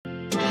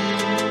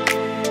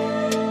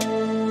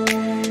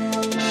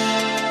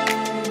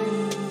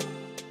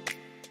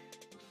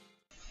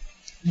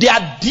They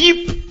are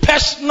deep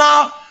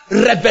personal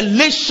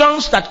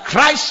revelations that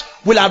Christ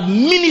will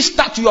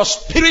administer to your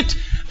spirit,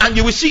 and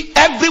you will see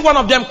every one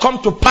of them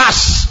come to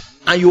pass,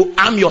 and you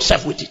arm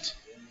yourself with it.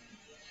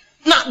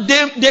 Now,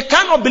 the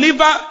kind of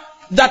believer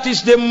that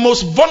is the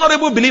most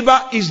vulnerable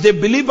believer is the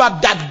believer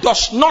that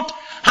does not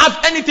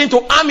have anything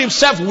to arm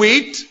himself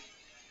with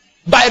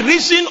by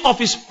reason of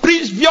his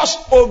previous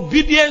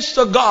obedience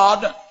to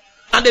God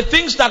and the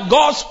things that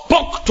God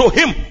spoke to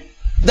him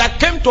that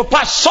came to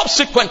pass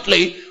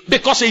subsequently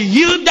because he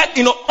yielded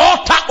in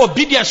utter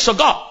obedience to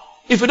God.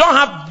 If you don't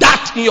have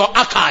that in your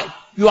archive,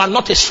 you are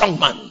not a strong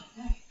man.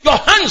 Your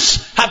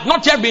hands have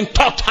not yet been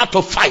taught how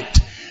to fight.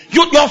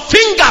 Your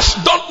fingers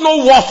don't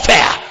know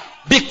warfare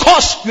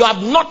because you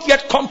have not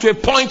yet come to a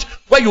point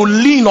where you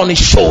lean on his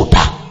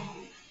shoulder.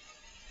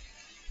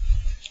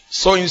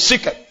 So in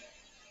Shechem,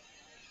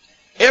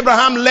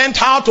 Abraham learned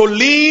how to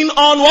lean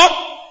on what?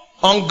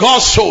 On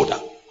God's shoulder,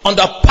 on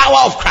the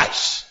power of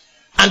Christ.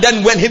 And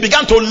then when he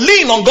began to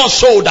lean on God's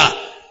shoulder,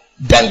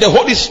 then the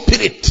Holy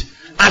Spirit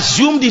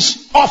assumed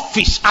his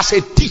office as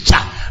a teacher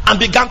and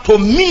began to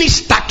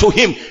minister to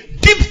him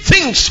deep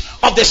things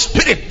of the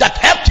Spirit that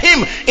helped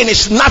him in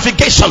his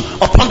navigation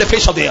upon the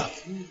face of the earth.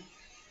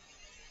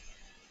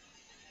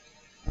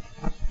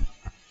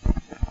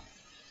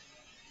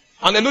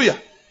 Hallelujah.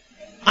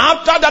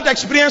 After that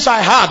experience I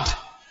had,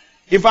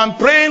 if I'm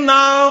praying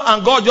now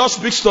and God just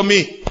speaks to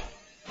me,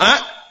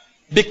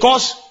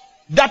 because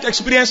that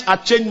experience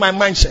had changed my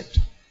mindset.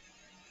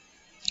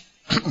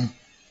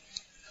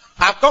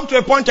 I've come to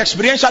a point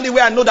experientially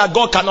where I know that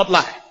God cannot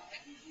lie.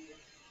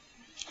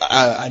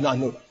 I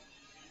know.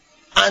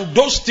 And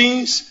those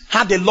things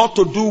had a lot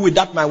to do with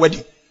that my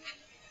wedding.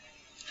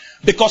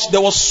 Because there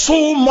was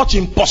so much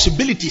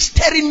impossibility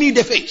staring me in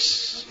the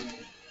face.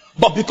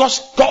 But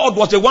because God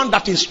was the one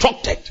that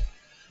instructed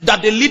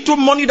that the little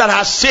money that I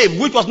had saved,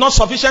 which was not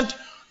sufficient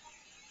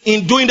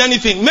in doing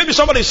anything. Maybe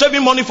somebody is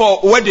saving money for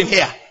a wedding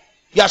here.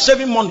 You are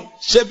saving money,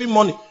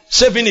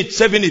 saving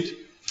it.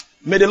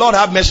 May the Lord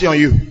have mercy on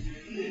you.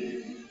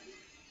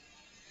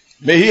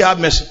 May he have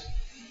mercy.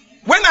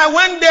 When I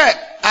went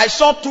there, I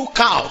saw 2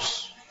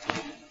 cows.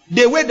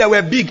 The way they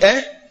were big,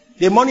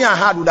 the money I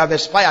had would have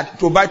expired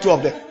to buy 2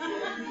 of them.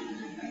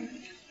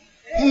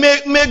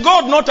 May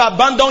God not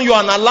abandon you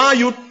and allow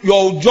you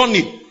your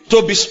journey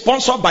to be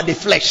sponsored by the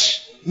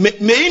flesh. May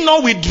he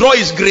not withdraw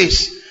his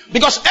grace.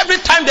 Because every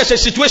time there's a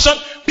situation,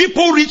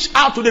 people reach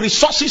out to the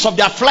resources of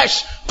their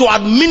flesh to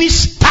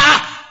administer.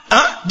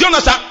 Do you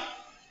understand?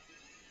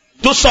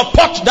 To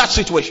support that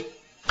situation.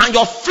 And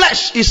your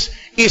flesh is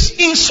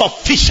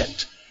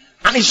insufficient.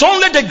 And it's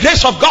only the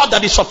grace of God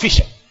that is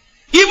sufficient.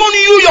 Even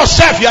you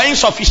yourself, you are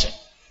insufficient.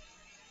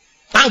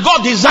 And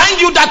God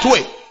designed you that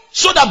way.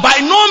 So that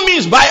by no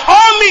means, by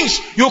all means,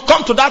 you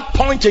come to that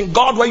point in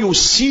God where you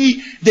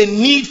see the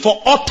need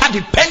for utter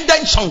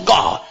dependence on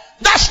God.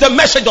 That's the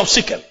message of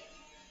Shechem.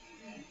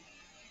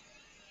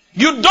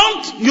 You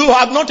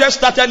have not yet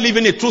started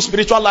living a true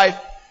spiritual life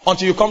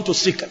until you come to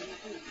Shechem.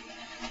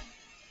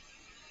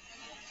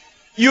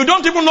 You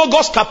don't even know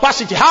God's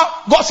capacity,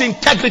 God's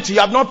integrity. You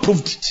have not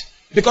proved it.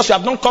 Because you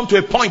have not come to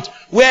a point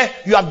where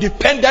you have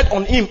depended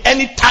on him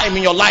any time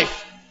in your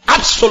life.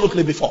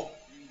 Absolutely before.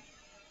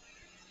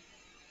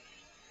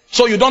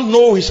 So you don't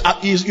know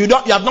you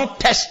have not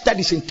tested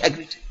his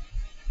integrity.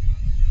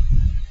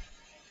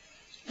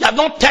 You have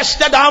not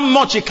tested how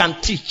much he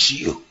can teach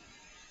you.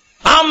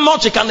 How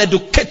much he can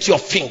educate your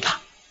finger.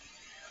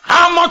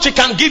 How much he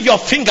can give your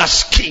finger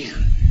skill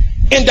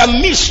in the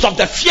midst of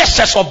the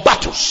fiercest of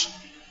battles.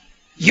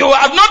 You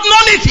have not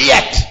known it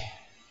yet.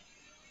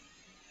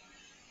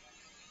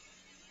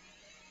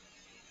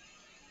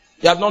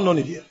 You have not known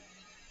it yet.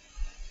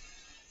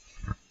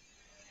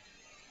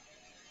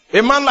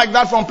 A man like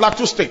that from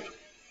Plateau State.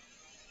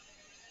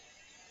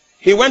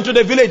 He went to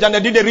the village and they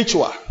did a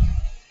ritual.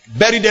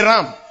 Buried the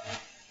ram.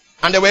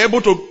 And they were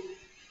able to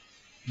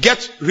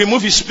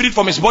remove his spirit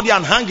from his body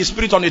and hang his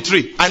spirit on a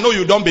tree. I know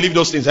you don't believe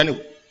those things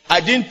anyway. I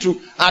didn't too.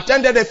 I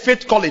attended a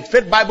faith college,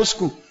 faith Bible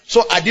school.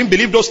 So I didn't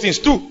believe those things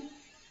too.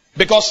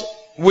 Because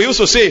we used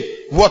to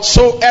say,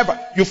 whatsoever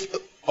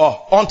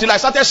until I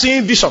started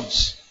seeing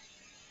visions.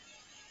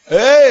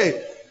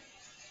 Hey,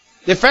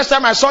 the first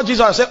time I saw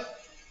Jesus, I said,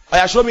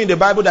 I showed me in the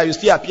Bible that you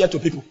still appear to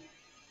people.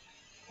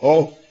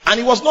 Oh, and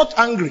he was not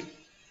angry.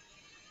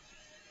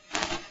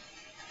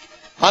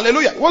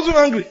 Hallelujah. He wasn't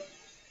angry.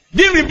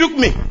 Didn't rebuke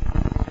me.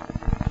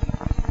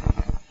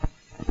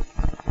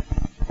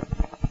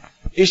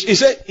 He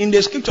said, in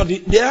the scripture,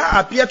 did I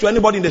appear to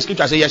anybody in the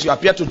scripture? I said, yes, you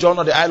appeared to John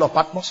on the Isle of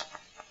Patmos.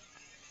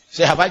 He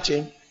said, have I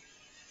changed?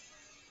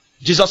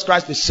 Jesus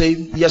Christ the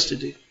same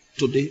yesterday,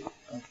 today.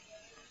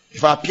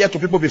 If I appear to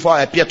people before,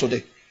 I appear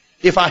today.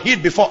 If I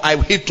healed before, I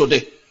will heal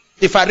today.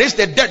 If I raised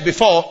the dead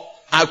before,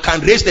 I can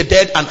raise the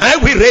dead and I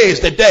will raise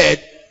the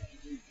dead.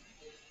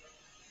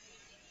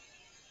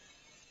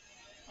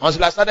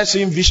 Until I started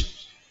seeing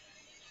visions.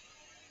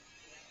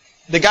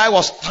 The guy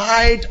was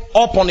tied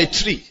up on a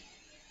tree.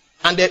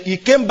 And he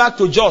came back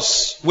to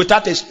Jos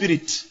without a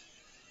spirit.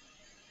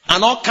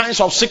 And all kinds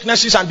of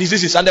sicknesses and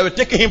diseases. And they were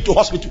taking him to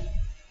hospital.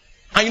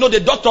 And you know the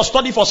doctor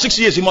studied for 6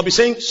 years. He must be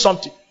saying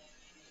something.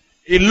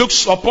 He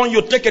looks upon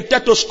you, take a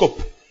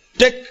stethoscope,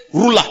 take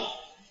ruler.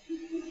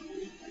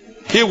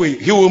 He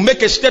will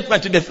make a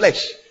statement in the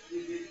flesh.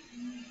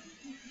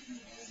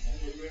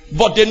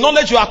 But the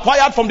knowledge you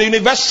acquired from the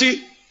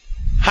university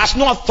has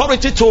no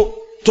authority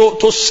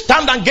to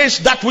stand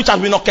against that which has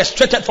been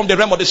orchestrated from the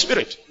realm of the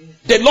spirit.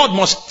 The Lord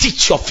must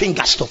teach your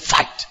fingers to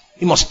fight.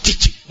 He must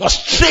teach you. He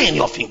must train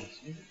your fingers.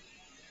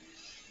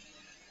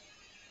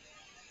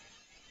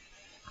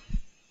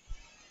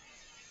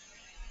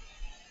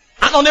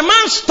 And on the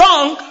man's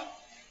tongue,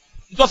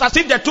 it was as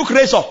if they took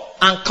razor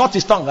and cut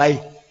his tongue,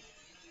 right?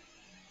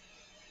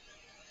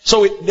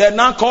 So they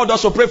now called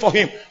us to pray for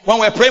him. When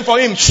we were praying for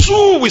him,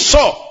 so we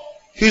saw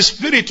his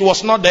spirit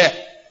was not there.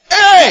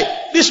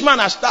 Hey, this man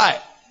has died.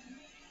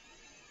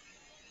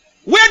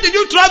 Where did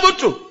you travel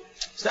to?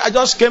 So I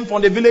just came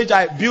from the village.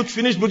 I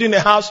finished building a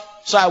house.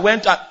 So I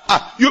went and,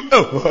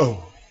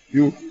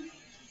 you.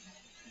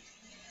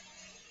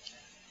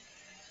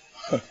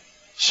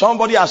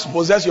 Somebody has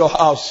possessed your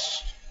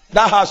house.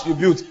 That house you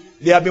built.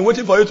 They have been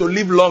waiting for you to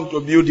live long to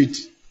build it.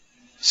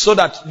 So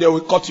that they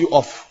will cut you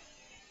off.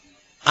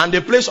 And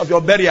the place of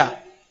your burial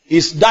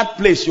is that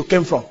place you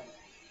came from.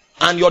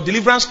 And your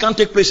deliverance can't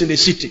take place in the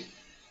city.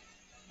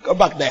 Go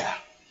back there.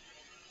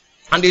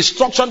 And the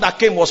instruction that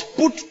came was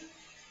put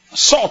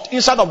salt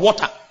inside of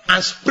water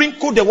and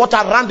sprinkle the water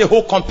around the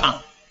whole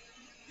compound.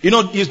 You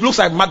know, it looks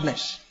like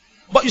madness.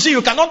 But you see,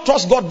 you cannot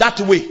trust God that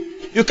way.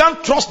 You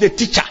can't trust the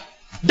teacher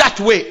that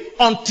way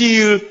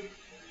until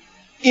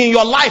in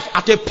your life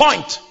at a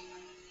point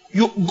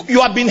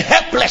you have been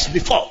helpless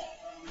before.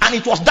 And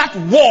it was that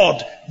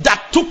word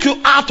that took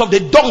you out of the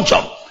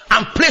dungeon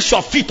and placed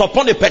your feet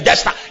upon the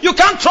pedestal. You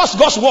can't trust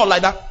God's word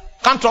like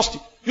that. Can't trust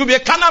it. You'll be a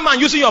carnal man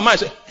using your mind.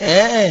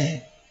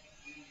 Say,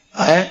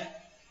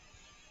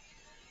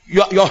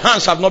 Your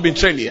hands have not been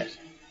trained yet.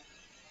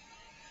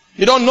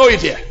 You don't know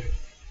it yet.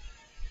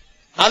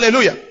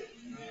 Hallelujah.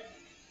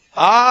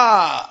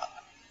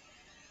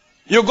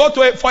 You go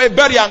to for a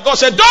burial and God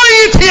said, don't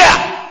eat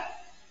here.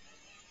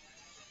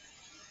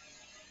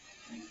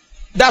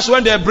 That's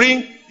when they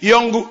bring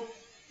yongu,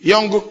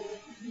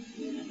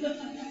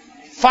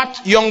 fat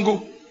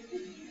yongu.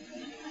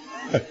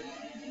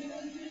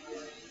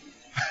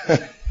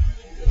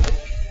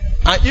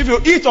 And if you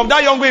eat of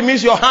that yongu, it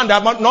means your hand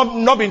have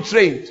not been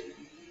trained.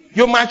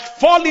 You might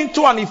fall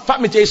into an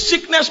infirmity. A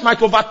sickness might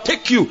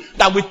overtake you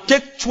that will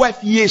take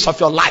 12 years of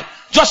your life.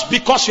 Just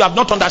because you have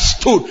not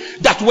understood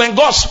that when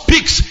God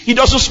speaks, He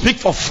doesn't speak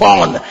for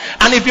fun.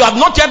 And if you have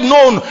not yet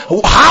known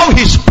how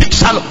He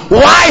speaks and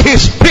why He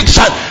speaks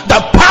and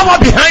the power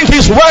behind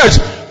His words,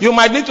 you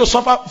might need to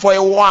suffer for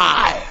a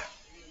while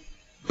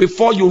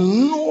before you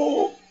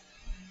know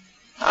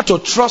how to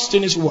trust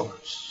in His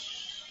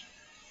words.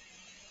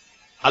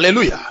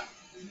 Hallelujah.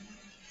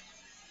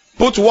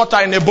 Put water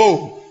in a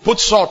bowl, put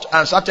salt,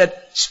 and started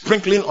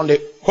sprinkling on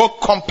the whole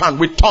compound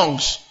with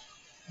tongues.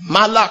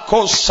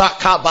 Malako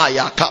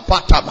sakabaya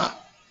kapatama.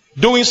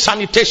 Doing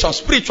sanitation,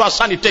 spiritual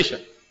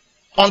sanitation.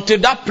 Until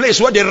that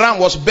place where the ram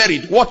was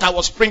buried, water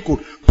was sprinkled.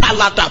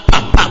 Palata,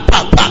 pa, pa,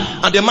 pa,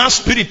 pa. And the man's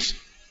spirit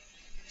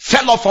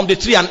fell off from the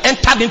tree and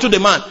entered into the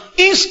man.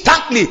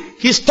 Instantly,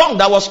 his tongue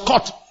that was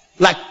cut,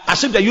 like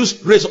as if they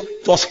used razor,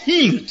 was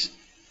healed.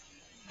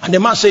 And the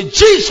man said,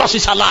 Jesus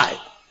is alive.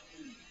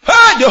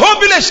 Hey, the whole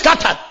village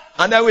scattered.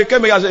 And then we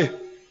came here and said,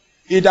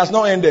 it has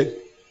not ended.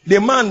 The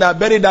man that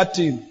buried that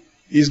thing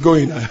is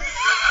going. And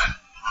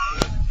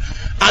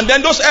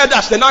then those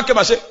elders, they now came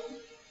and said,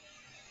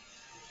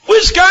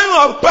 which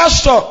kind of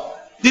pastor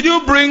did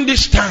you bring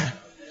this time?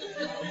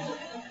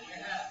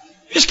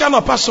 Which kind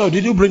of pastor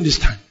did you bring this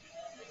time?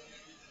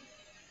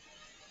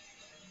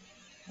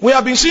 We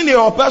have been seeing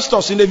your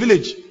pastors in the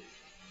village.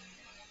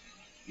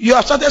 You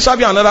have started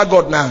serving another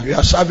God now. You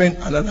are serving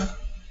another.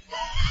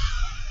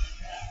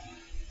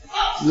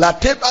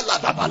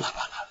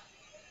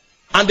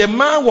 And the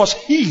man was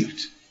healed.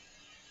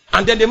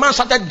 And then the man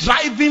started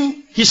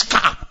driving his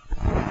car.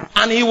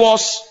 And he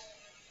was,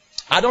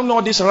 I don't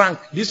know this rank,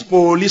 this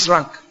police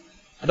rank.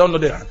 I don't know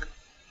the rank.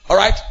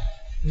 Alright?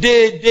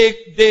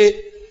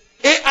 The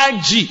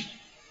AIG.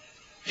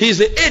 He is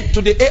the aide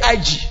to the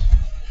AIG.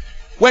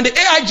 When the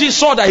AIG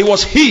saw that he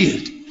was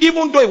healed,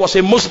 even though he was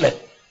a Muslim,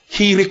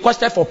 he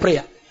requested for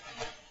prayer.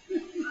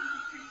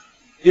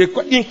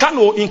 In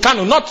Kano,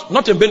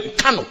 not in Benue,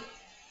 Kano.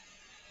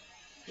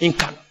 In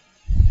Kano.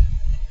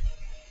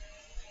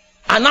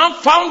 And now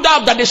found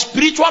out that the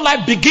spiritual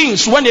life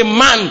begins when a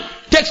man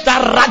takes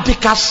that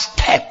radical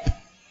step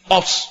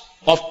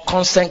of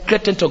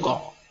consecrating to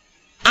God.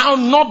 I'll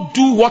not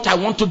do what I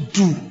want to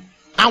do.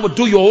 I will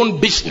do your own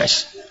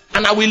business.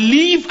 And I will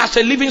live as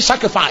a living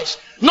sacrifice.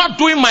 Not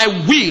doing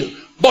my will.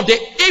 But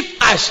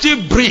if I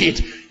still breathe,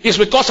 it's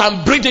because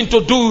I'm breathing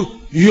to do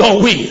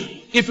your will.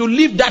 If you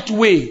live that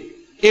way,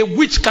 a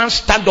witch can't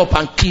stand up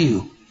and kill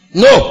you.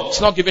 No,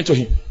 it's not given to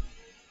him.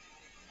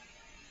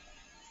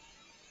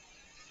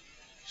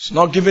 It's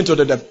not given to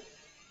the devil.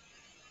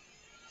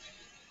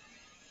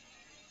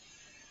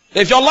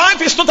 If your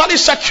life is totally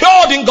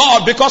secured in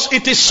God because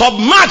it is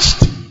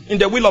submerged in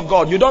the will of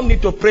God, you don't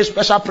need to pray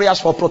special prayers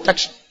for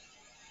protection.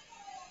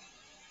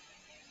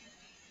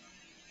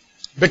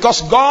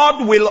 Because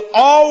God will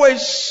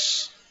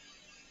always,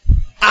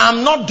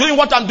 I'm not doing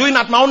what I'm doing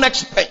at my own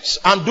expense.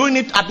 I'm doing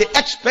it at the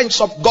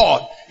expense of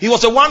God. He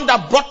was the one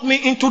that brought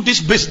me into this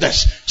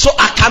business. So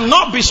I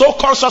cannot be so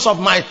conscious of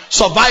my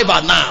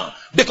survival now.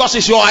 Because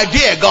it's your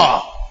idea,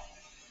 God.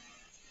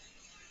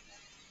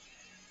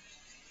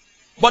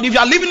 But if you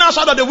are living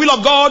outside of the will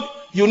of God,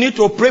 you need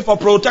to pray for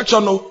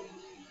protection,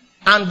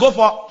 and go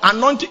for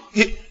anointing,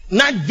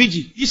 night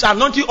vigil. It's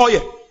anointing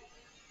oil.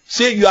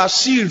 Say you are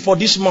sealed for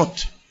this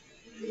month.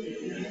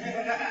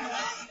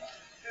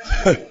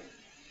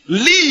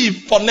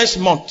 Leave for next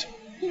month.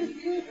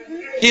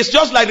 It's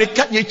just like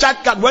the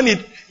recharge card. When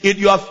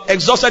you have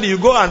exhausted, you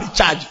go and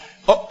recharge.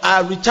 Oh,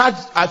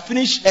 I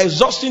finished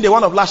exhausting the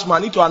one of last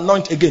month. I need to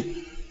anoint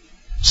again.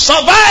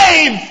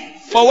 Survive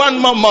for one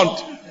more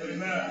month.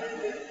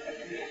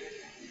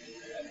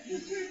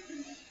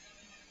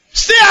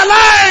 Stay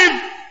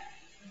alive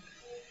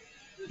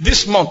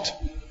this month.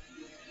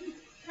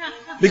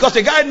 Because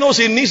the guy knows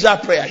he needs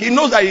that prayer. He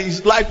knows that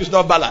his life is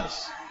not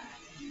balanced.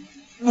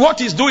 What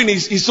he's doing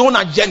is his own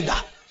agenda.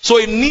 So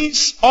he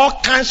needs all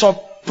kinds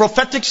of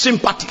prophetic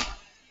sympathy,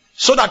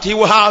 so that he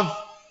will have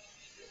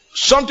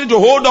something to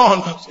hold on.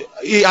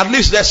 At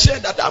least they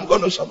said that I'm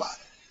going to survive.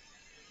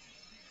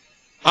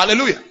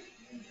 Hallelujah.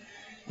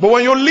 But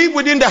when you live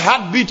within the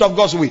heartbeat of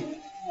God's will,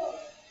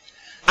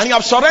 and you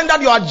have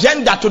surrendered your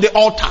agenda to the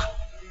altar,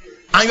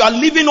 and you are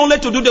living only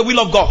to do the will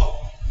of God,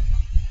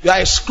 you are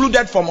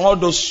excluded from all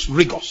those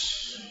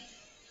rigors.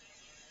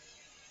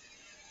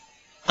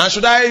 And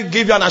should I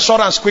give you an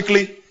assurance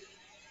quickly?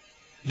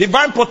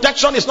 Divine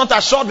protection is not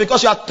assured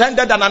because you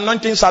attended an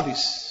anointing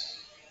service.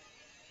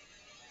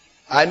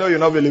 I know you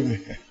not believe me.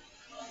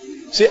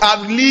 See,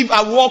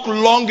 I walk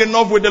long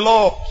enough with the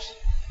Lord.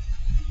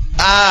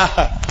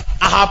 I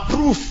have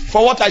proof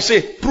for what I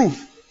say.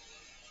 Proof.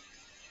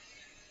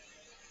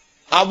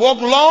 I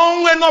walk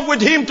long enough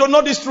with Him to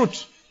know this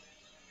truth.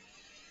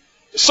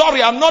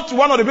 Sorry, I'm not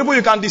one of the people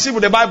you can deceive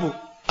with the Bible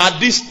at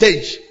this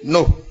stage.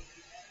 No.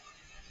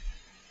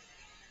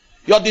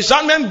 Your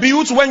discernment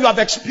builds when you have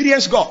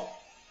experienced God.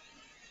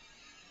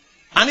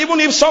 And even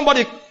if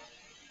somebody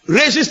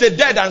raises the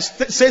dead and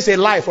says a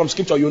lie from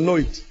scripture, you know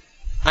it.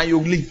 And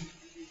you live.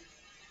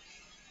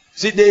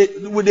 See,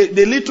 with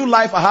the little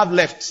life I have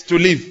left to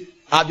live,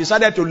 I've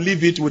decided to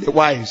live it with the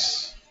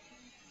wise.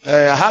 I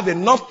have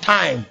enough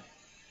time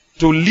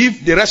to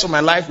live the rest of my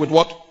life with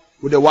what?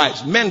 With the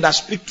wise. Men that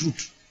speak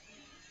truth.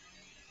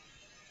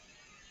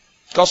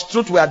 Because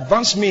truth will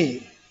advance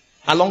me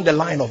along the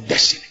line of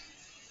destiny.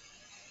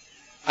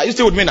 Are you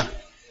still with me now?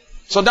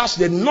 So that's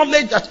the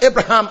knowledge that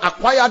Abraham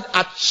acquired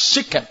at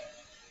Shechem.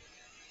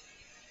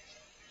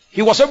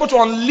 He was able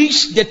to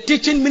unleash the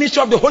teaching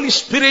ministry of the Holy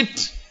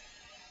Spirit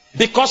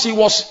because he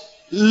was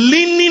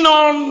leaning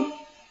on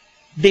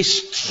the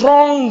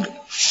strong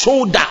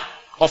shoulder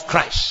of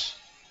Christ.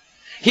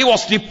 He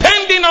was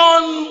depending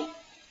on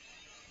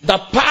the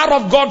power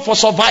of God for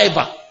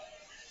survival.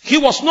 He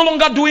was no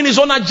longer doing his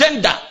own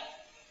agenda.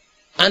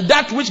 And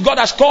that which God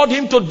has called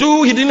him to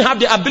do, he didn't have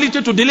the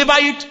ability to deliver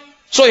it.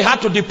 So he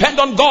had to depend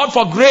on God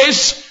for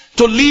grace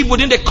to live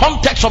within the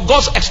context of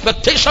God's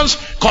expectations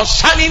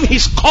concerning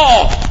his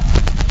call.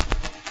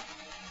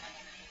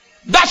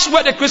 That's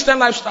where the Christian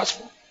life starts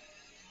from.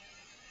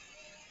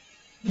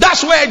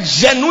 That's where a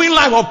genuine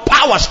life of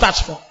power starts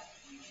from.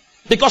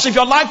 Because if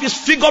your life is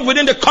figured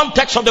within the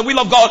context of the will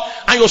of God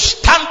and you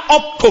stand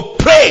up to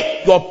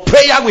pray, your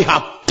prayer will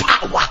have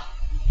power.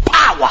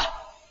 Power.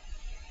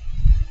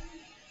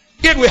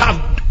 It will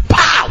have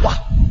power.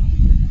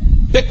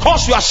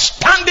 Because you are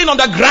standing on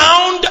the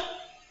ground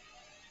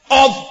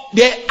of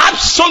the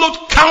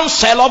absolute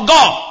counsel of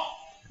God.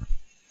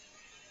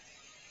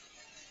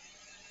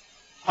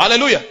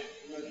 Hallelujah.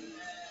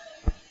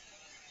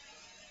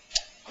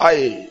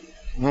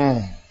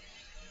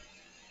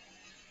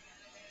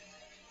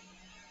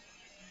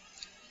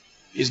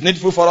 It's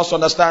needful for us to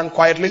understand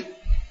quietly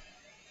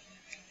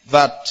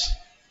that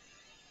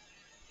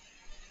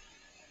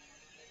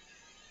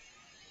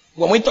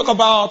when we talk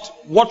about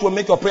what will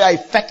make your prayer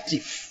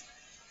effective,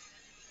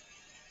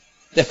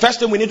 the first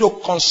thing we need to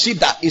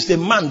consider is the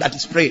man that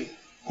is praying.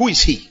 Who is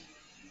he?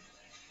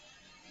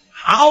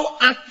 How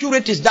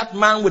accurate is that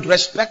man with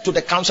respect to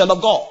the counsel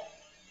of God?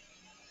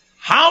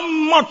 How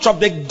much of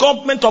the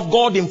government of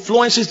God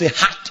influences the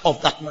heart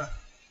of that man?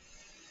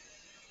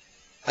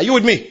 Are you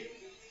with me?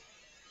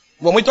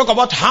 When we talk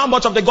about how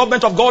much of the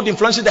government of God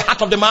influences the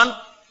heart of the man,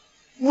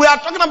 we are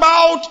talking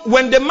about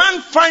when the man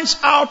finds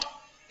out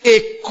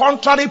a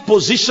contrary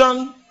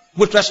position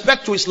with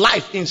respect to his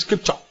life in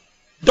scripture.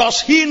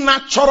 Does he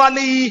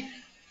naturally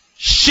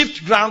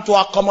shift ground to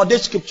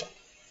accommodate scripture?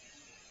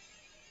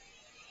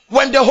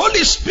 When the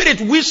Holy Spirit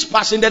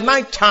whispers in the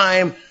night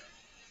time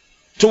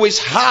to his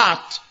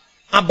heart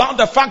about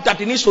the fact that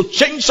he needs to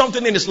change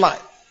something in his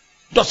life,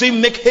 does he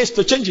make haste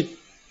to change it?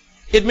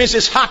 It means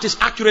his heart is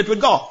accurate with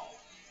God.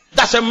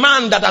 That's a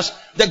man that has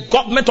the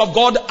government of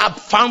God have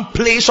found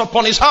place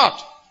upon his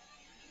heart.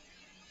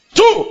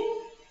 2,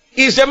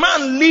 is a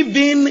man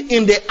living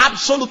in the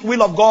absolute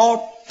will of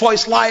God for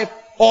his life,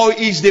 or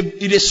is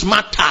the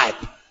smart type?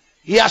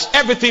 He has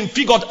everything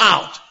figured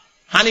out,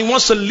 and he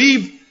wants to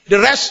live the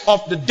rest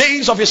of the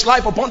days of his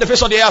life upon the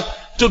face of the earth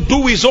to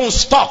do his own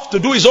stuff, to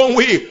do his own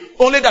will.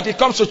 Only that he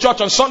comes to church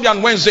on Sunday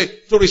and Wednesday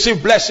to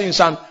receive blessings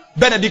and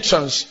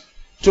benedictions,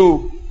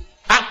 to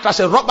act as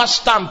a rubber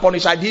stamp on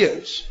his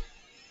ideas.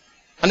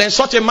 And then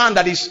such a man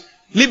that is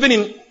living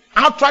in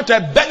outright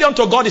rebellion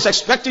to God is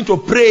expecting to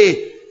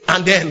pray,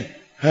 and then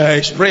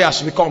his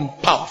prayers become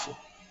powerful.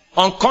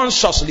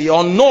 Unconsciously,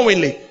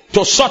 unknowingly,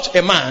 to such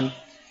a man,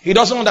 he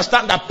doesn't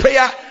understand that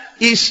prayer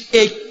is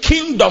a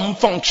kingdom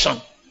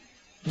function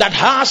that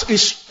has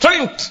its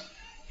strength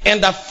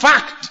in the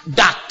fact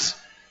that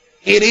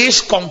it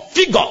is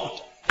configured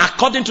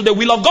according to the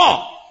will of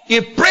God.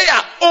 If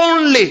prayer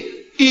only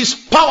is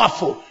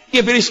powerful,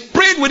 if it is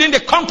prayed within the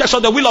context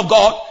of the will of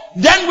God,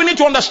 then we need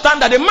to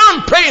understand that a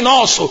man praying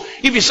also,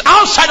 if it's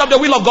outside of the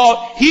will of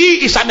God,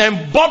 he is an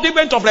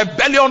embodiment of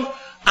rebellion,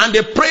 and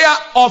the prayer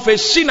of a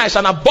sinner is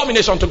an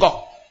abomination to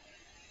God.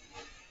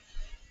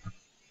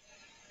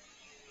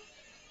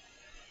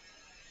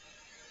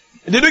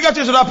 Did we get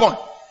to that point?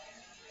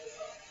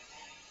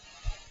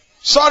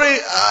 Sorry,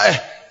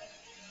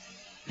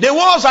 the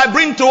words I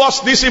bring to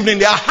us this evening,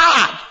 they are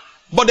hard,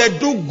 but they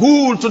do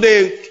good to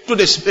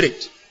the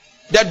spirit.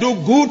 They do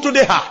good to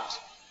the heart.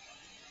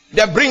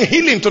 They bring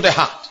healing to the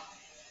heart.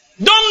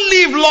 Don't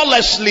live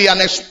lawlessly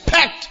and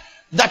expect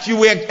that you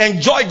will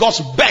enjoy God's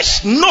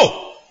best.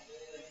 No.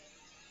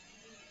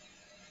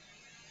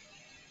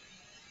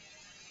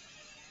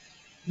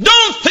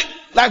 Don't think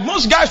like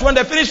most guys when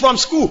they finish from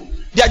school,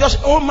 they are just,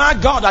 oh my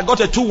God, I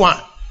got a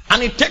 2-1.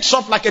 And it takes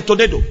off like a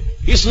tornado.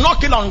 He's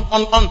knocking on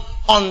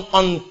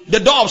the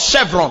door of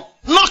Chevron.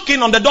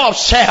 Knocking on the door of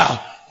Shell.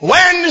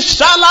 When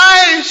shall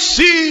I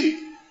see?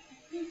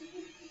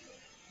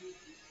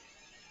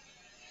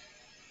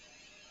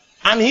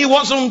 And he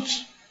wasn't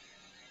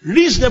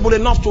reasonable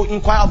enough to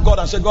inquire of God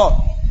and say,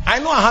 God, I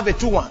know I have a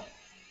 2-1.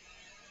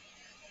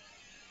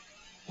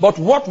 But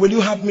what will you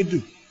have me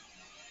do?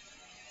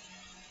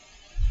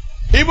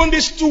 Even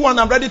this 2-1,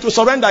 I'm ready to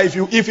surrender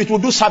if it will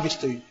do service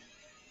to you.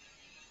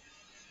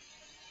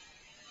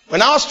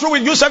 When I was through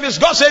with youth service,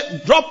 God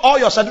said, drop all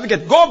your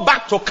certificates. Go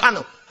back to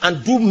Kano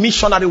and do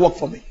missionary work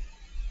for me.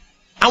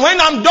 And when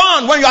I'm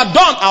done, when you are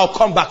done, I'll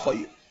come back for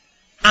you.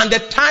 And the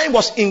time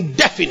was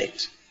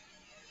indefinite.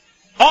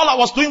 All I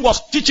was doing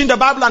was teaching the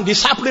Bible and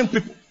discipling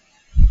people.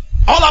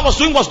 All I was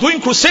doing was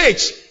doing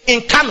crusades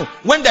in Kano.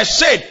 When they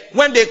said,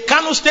 when the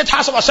Kano State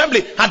House of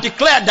Assembly had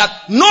declared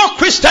that no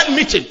Christian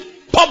meeting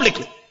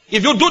publicly,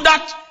 if you do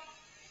that,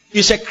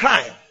 it's a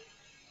crime.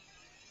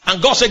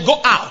 And God said, go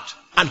out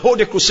and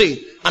hold a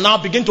crusade, and I'll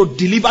begin to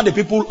deliver the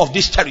people of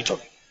this territory.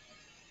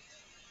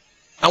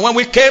 And when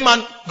we came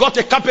and got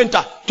a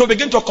carpenter to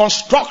begin to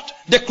construct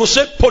the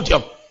crusade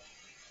podium,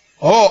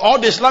 oh, all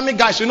the Islamic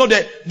guys, you know,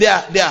 they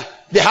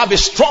have a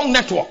strong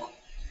network.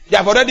 They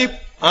have already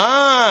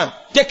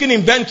taken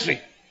inventory.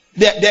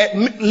 They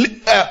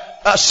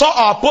saw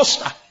our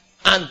poster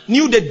and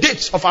knew the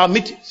dates of our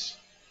meetings.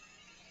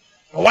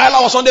 While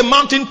I was on the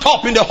mountain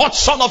top in the hot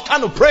sun of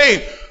Kano praying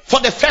for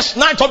the first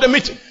night of the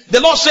meeting, the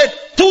Lord said,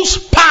 2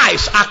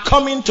 spies are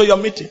coming to your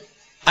meeting.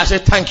 I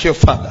said, thank you,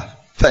 Father.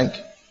 Thank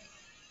you.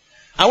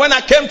 And when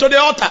I came to the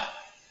altar,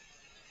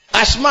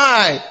 I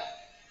smiled.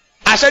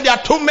 I said, there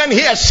are 2 men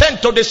here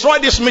sent to destroy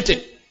this meeting.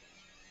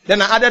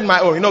 Then I added my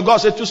own. You know, God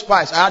said 2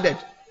 spies. I added.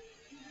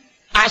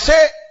 I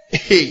said,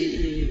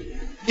 hey,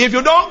 if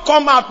you don't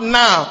come out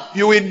now,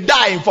 you will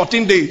die in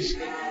 14 days.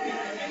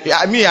 Yeah,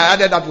 I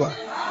added that one.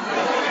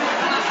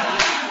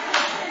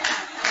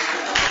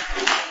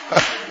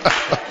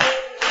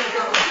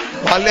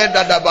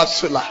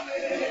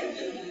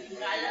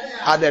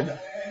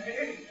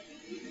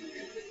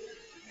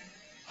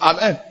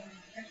 Amen.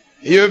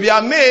 You'll be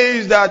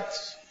amazed that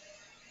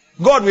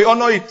God will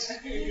honor it.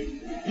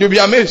 You'll be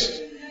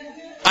amazed.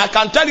 I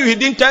can tell you, he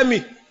didn't tell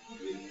me.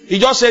 He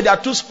just said there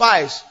are 2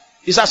 spies.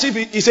 It's as if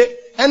he said,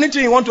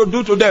 anything you want to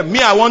do to them, me,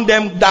 I want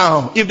them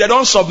down. If they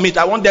don't submit,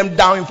 I want them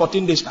down in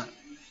 14 days time.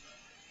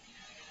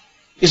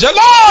 He said,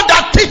 Lord,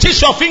 that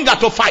teaches your finger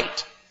to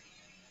fight.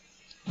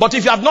 But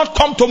if you have not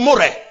come to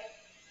More,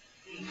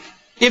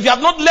 if you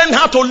have not learned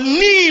how to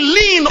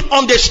lean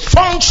on the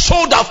strong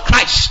shoulder of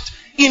Christ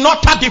in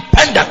utter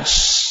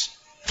dependence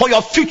for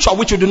your future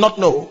which you do not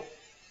know,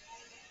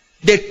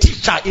 the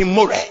teacher in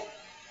More,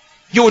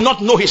 you will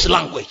not know his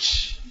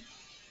language.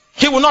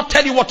 He will not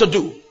tell you what to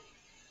do.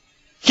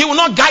 He will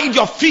not guide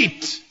your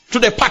feet to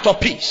the path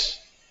of peace.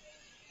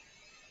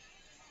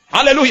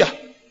 Hallelujah.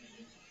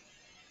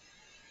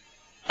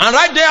 And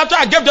right there after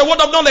I gave the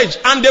word of knowledge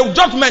and the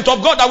judgment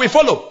of God that we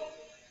follow,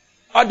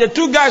 the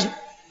 2 guys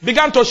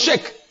began to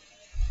shake.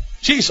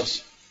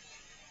 Jesus.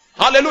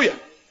 Hallelujah.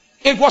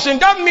 It was in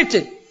that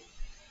meeting,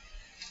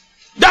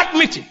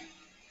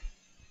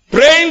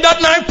 praying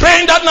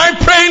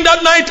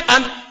that night,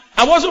 and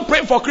I wasn't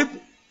praying for cripple.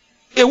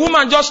 A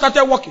woman just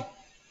started walking.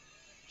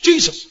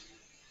 Jesus.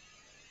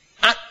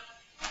 And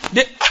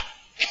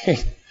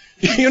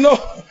you know,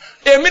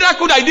 A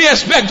miracle that I didn't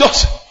expect.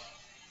 Just,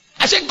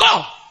 I said,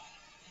 God,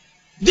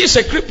 this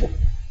is a cripple.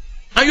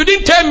 And you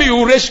didn't tell me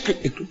you raise a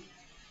cripple.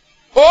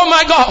 Oh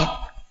my God.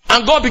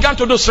 And God began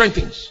to do strange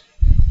things.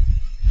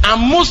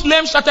 And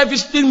Muslims started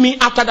visiting me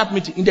after that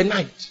meeting in the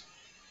night.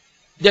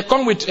 They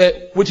come with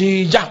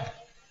hijab.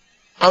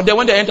 And then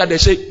when they enter,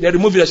 they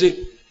remove it, they say,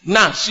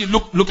 nah, see,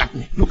 look at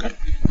me. Look at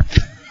me.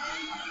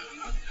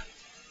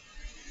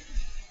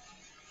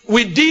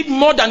 We did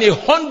more than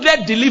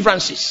 100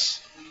 deliverances.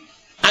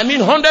 I mean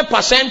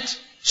 100%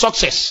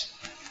 success.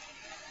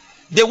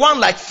 The one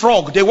like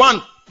frog, the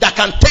one that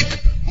can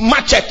take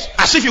machete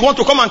as if you want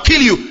to come and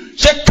kill you.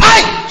 Say,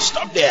 Kai,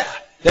 stop there.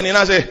 Then he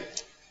now say,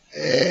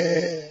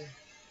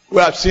 we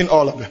have seen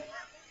all of them.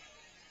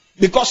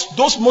 Because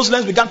those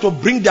Muslims began to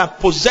bring their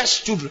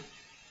possessed children.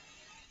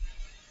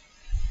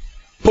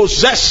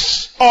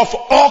 Possessed of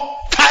all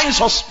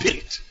kinds of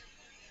spirit.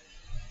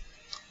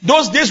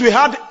 Those days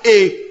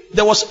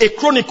there was a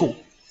chronicle.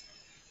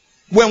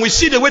 When we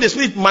see the way the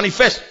spirit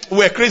manifests, we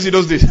were crazy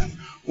those days.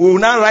 We will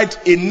now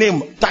write a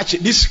name, touch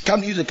it. This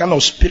can use a kind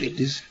of spirit.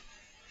 This.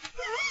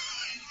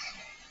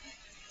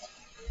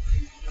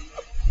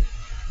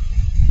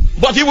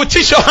 But he will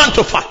teach your hand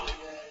to fight.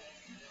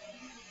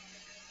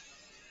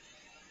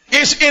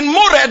 It's in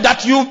moral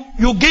that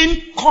you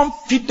gain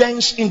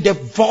confidence in the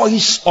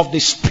voice of the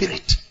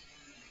spirit.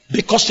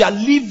 Because you are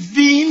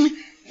living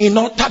in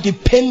utter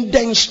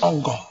dependence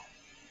on God.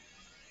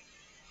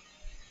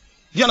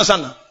 Do you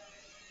understand now?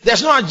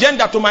 There's no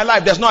agenda to my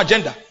life. There's no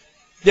agenda.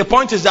 The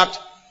point is that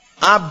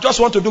I just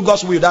want to do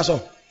God's will. That's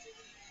all.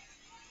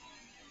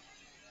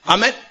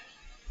 Amen.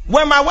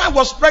 When my wife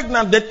was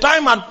pregnant, the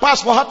time had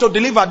passed for her to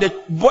deliver.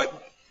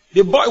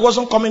 The boy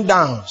wasn't coming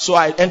down. So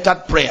I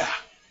entered prayer.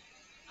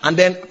 And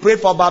then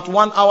prayed for about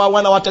 1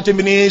 hour, 30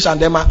 minutes.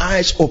 And then my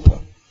eyes opened.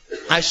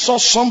 I saw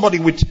somebody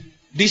with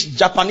this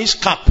Japanese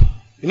cap.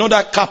 You know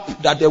that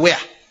cap that they wear?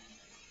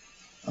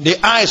 The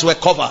eyes were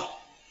covered.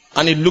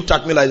 And he looked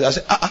at me like that. I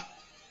said,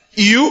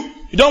 you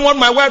don't want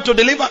my wife to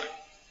deliver?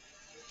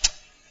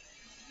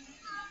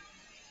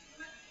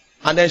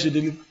 And then she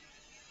delivered.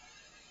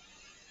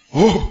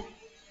 Oh,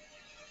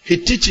 he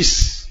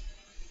teaches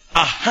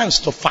our hands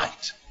to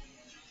fight.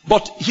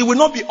 But he will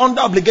not be under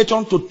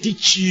obligation to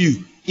teach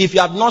you if you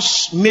have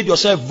not made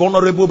yourself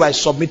vulnerable by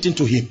submitting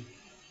to him.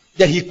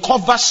 Then he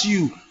covers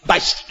you by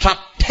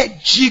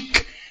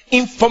strategic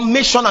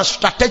information and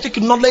strategic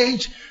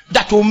knowledge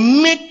that will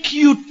make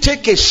you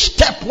take a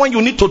step when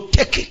you need to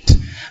take it.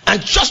 And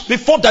just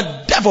before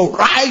the devil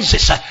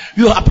rises,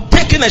 you have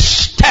taken a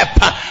step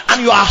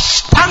and you are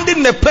standing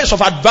in a place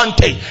of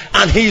advantage,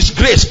 and his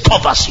grace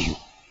covers you.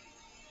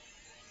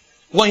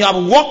 When you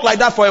have walked like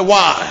that for a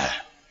while,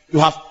 you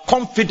have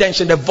confidence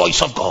in the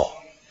voice of God.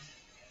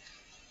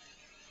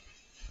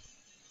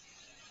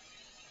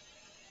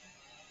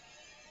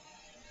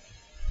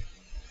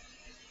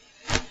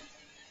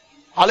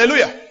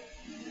 Hallelujah.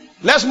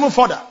 Let's move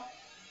further.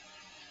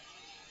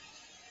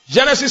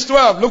 Genesis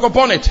 12, look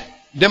upon it.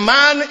 The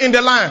man in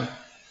the land.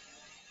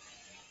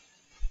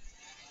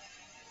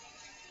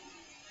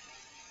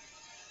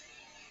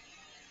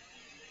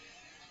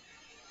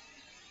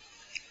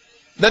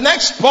 The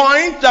next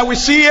point that we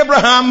see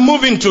Abraham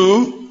moving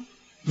to,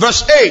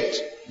 verse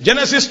 8.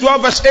 Genesis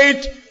 12, verse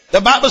 8.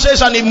 The Bible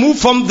says, and he moved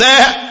from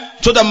there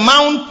to the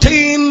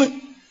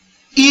mountain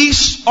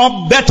east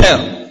of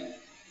Bethel.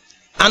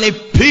 And he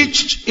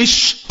pitched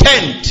his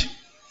tent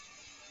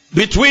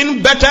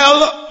between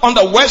Bethel on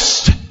the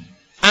west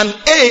and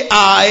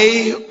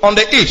Ai on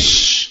the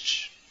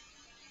east.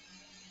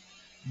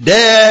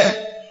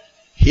 There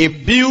he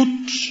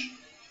built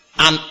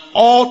an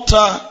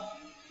altar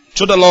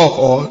to the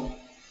Lord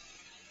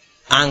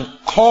and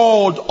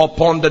called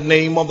upon the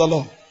name of the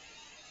Lord.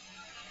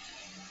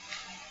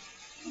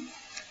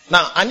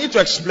 Now I need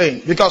to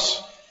explain,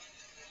 because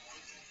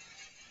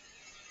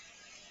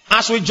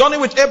as we journey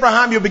with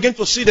Abraham, you begin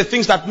to see the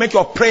things that make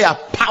your prayer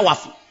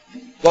powerful,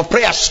 your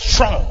prayer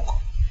strong.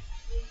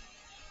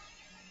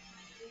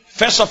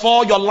 First of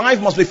all, your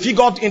life must be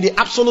figured in the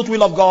absolute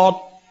will of God.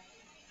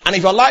 And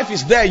if your life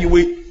is there,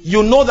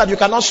 you know that you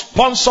cannot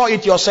sponsor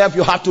it yourself.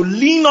 You have to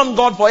lean on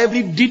God for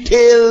every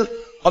detail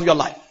of your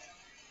life.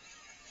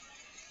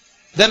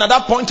 Then at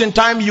that point in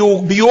time,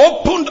 you'll be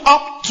opened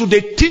up to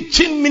the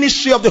teaching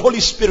ministry of the Holy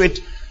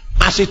Spirit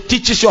as it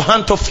teaches your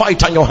hand to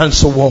fight and your hands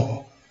to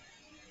war.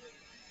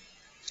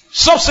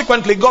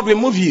 Subsequently, God will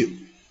move you.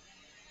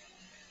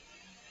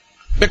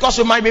 Because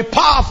you might be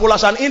powerful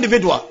as an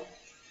individual,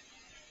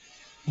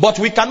 but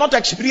we cannot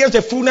experience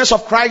the fullness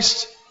of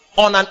Christ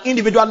on an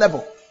individual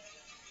level.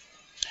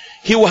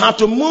 He will have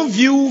to move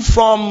you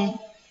from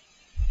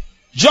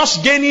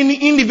just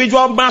gaining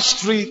individual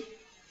mastery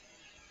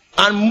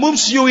and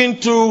moves you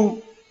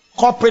into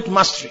corporate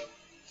mastery.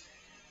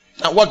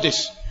 Now watch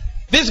this.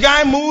 This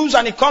guy moves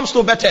and he comes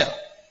to Bethel.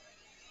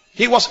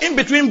 He was in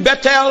between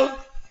Bethel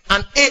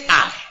and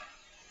Ai.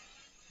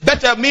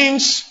 Bethel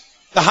means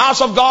the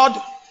house of God,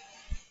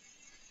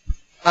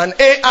 and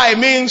Ai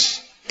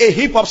means a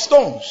heap of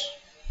stones.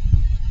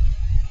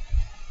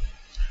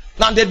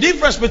 Now the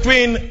difference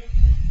between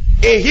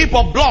a heap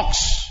of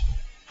blocks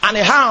and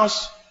a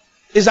house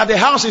is that the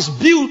house is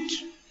built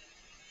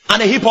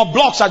and a heap of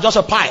blocks are just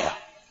a pile.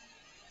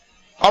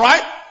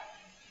 Alright?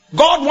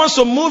 God wants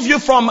to move you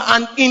from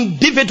an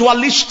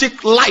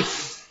individualistic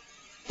life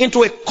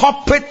into a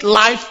corporate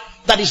life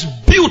that is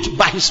built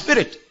by His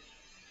Spirit.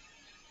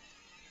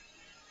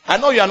 I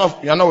know you are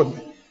not with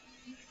me.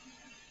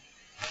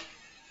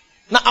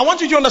 Now I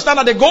want you to understand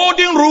that the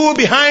golden rule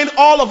behind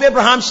all of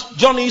Abraham's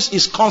journeys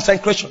is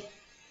consecration.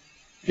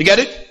 You get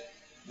it?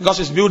 Because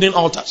he's building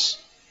altars.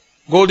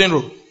 Golden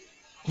rule.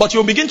 But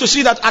you'll begin to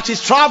see that as he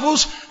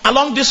travels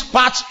along this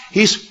path,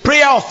 his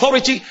prayer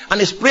authority and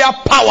his prayer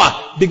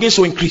power begins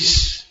to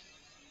increase.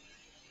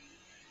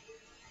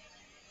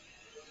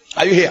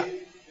 Are you here?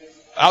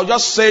 I'll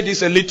just say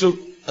this a little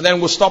and then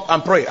we'll stop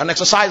and pray and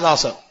exercise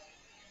ourselves.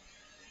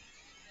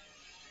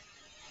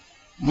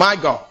 My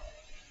God.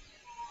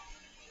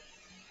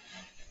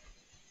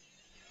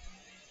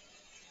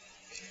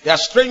 There are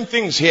strange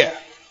things here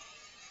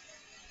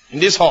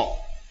in this hall.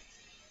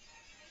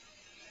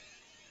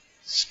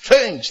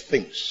 Strange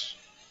things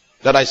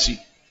that I see.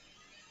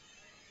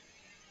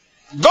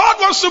 God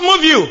wants to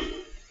move you.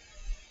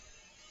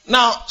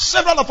 Now,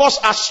 several of us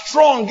are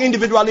strong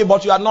individually,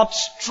 but you are not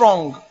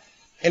strong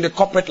in the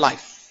corporate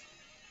life.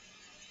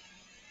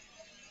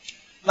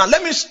 Now,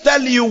 let me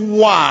tell you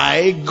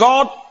why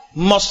God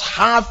must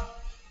have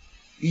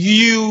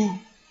you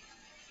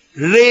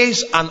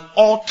raise an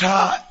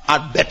altar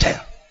at Bethel.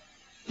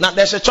 Now,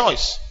 there's a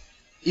choice.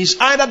 It's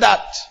either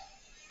that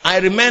I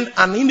remain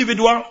an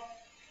individual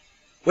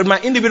with my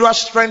individual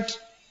strength,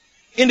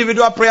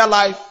 individual prayer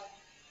life,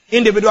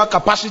 individual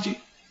capacity,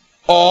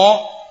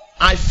 or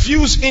I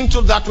fuse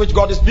into that which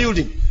God is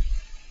building.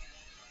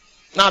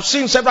 Now, I've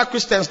seen several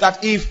Christians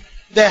that if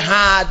they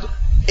had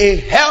a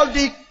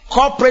healthy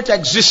corporate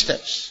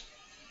existence,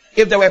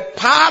 if they were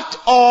part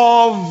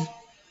of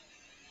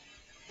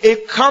a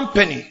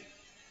company,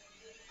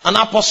 an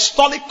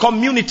apostolic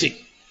community,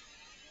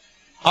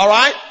 all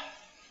right,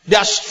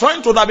 their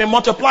strength would have been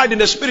multiplied in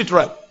the spirit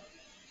realm.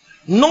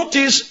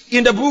 Notice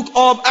in the book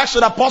of Acts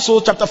of the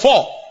Apostles chapter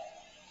 4,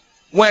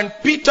 when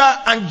Peter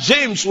and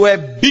James were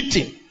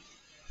beaten.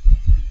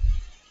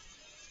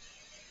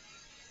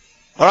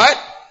 Alright?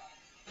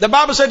 The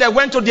Bible said they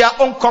went to their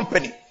own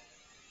company.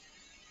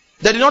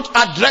 They did not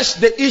address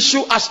the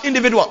issue as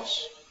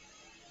individuals.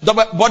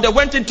 But they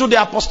went into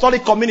the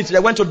apostolic community. They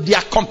went to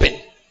their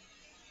company.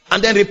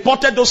 And then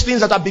reported those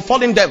things that are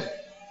befalling them.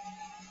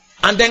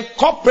 And then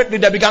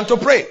corporately they began to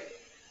pray.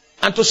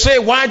 And to say,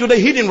 why do the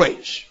heathen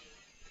rage?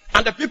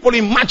 And the people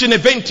imagine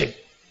eventing.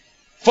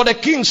 For the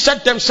king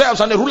set themselves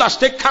and the rulers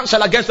take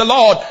counsel against the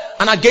Lord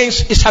and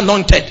against his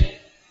anointed,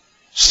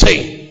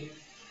 saying,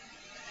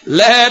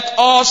 let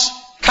us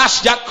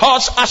cast their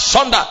cords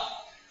asunder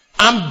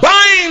and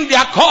bind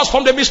their cords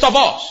from the midst of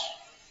us.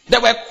 They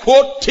were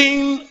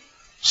quoting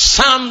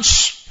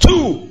Psalms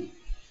 2.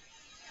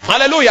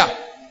 Hallelujah.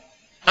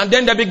 And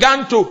then they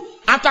began to,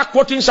 after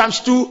quoting Psalms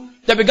 2,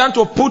 they began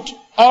to put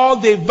all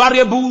the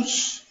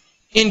variables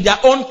in their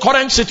own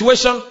current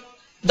situation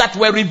that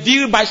were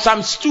revealed by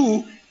Psalms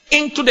 2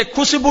 into the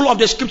crucible of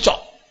the scripture.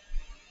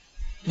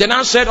 They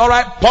now said, all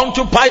right,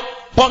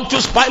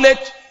 Pontius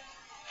Pilate,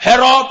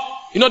 Herod.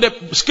 You know,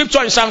 the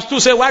scripture in Psalms 2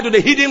 say, why do the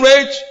heathen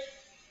rage?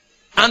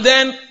 And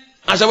then,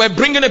 as they were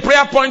bringing a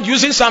prayer point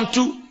using Psalm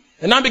 2,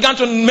 they now began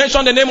to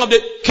mention the name of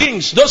the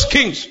kings, those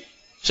kings.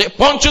 Say,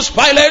 Pontius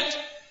Pilate,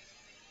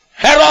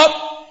 Herod.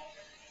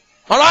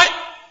 All right?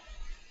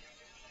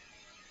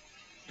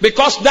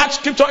 Because that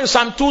scripture in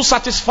Psalm 2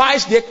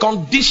 satisfies their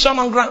condition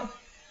on ground.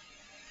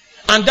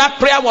 And that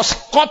prayer was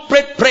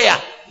corporate prayer,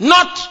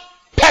 not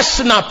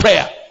personal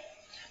prayer.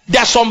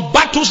 There are some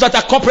battles that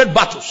are corporate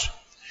battles.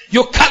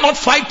 You cannot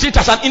fight it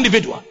as an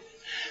individual.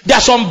 There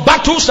are some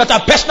battles that are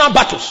personal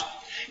battles.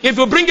 If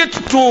you bring it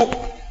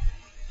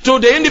to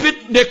the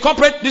individual, the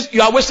corporate,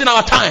 you are wasting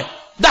our time.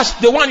 That's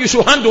the one you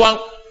should handle and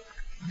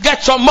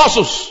get some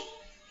muscles.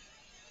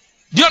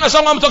 Do you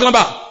understand what I'm talking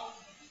about?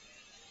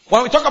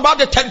 When we talk about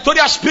the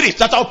territorial spirits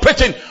that are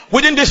operating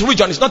within this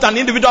region, it's not an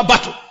individual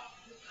battle.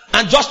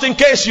 And just in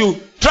case you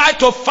try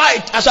to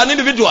fight as an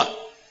individual,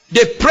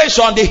 the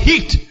pressure and the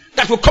heat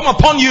that will come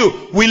upon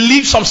you will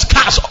leave some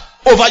scars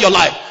over your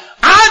life.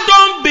 I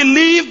don't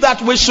believe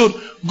that we should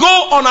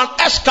go on an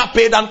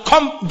escapade and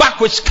come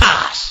back with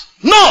scars.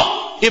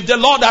 No! If the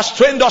Lord has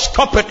trained us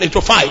corporately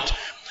to fight,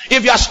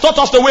 if He has taught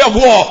us the way of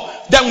war,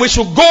 then we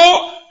should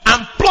go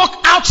and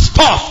pluck out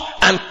stuff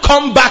and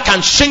come back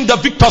and sing the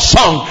victor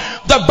song.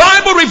 The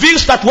Bible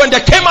reveals that when they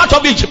came out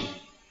of Egypt,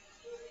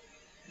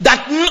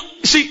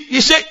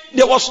 he said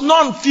there was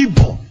none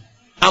feeble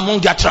among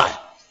their tribe.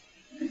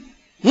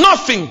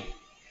 Nothing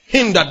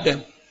hindered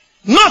them.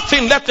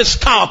 Nothing left a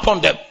scar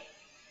upon them.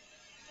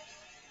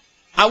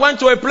 I went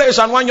to a place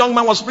and one young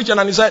man was preaching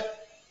and he said,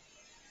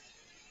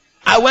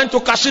 I went to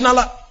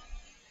Kasinala.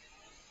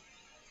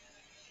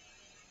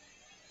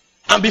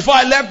 And before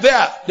I left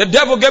there, the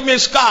devil gave me a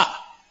scar.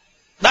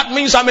 That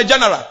means I'm a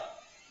general.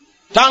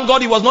 Thank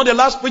God he was not the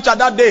last preacher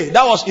that day.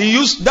 He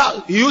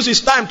used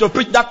his time to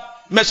preach that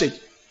message.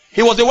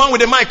 He was the one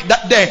with the mic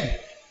that day.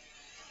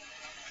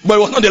 But he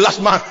was not the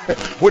last man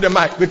with the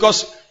mic.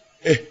 Because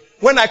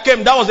when I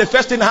came, that was the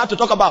first thing I had to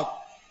talk about.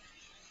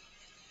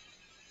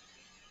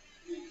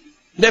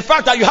 The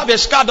fact that you have a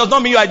scar does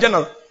not mean you are a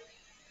general.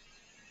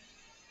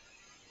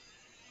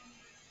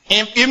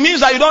 It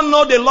means that you don't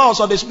know the laws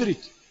of the spirit.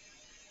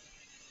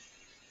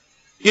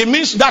 It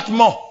means that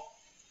more.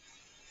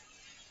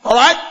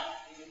 Alright?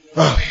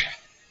 Oh, yeah.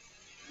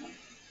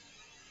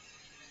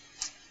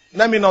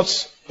 Let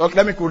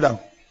me cool down.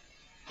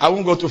 I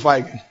won't go too far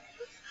again.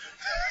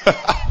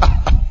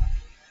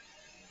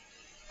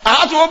 I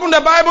have to open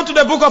the Bible to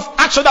the book of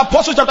Acts of the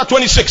Apostles chapter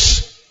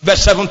 26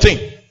 verse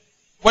 17.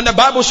 When the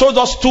Bible shows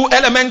us two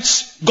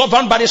elements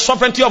governed by the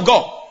sovereignty of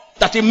God.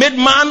 That he made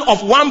man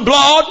of one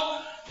blood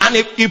and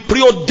he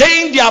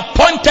preordained the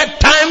appointed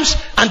times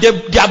and the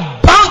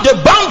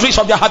boundaries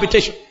of their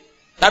habitation.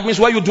 That means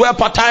where you dwell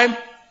part time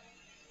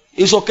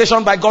is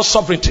occasioned by God's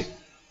sovereignty.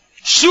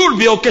 Should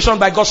be occasioned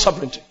by God's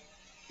sovereignty.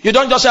 You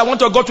don't just say, I want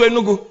to go to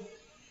Enugu.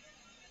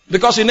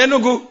 Because in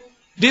Enugu,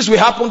 this will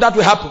happen, that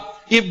will happen.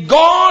 If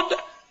God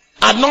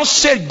had not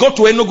said go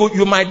to Enugu,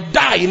 you might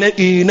die in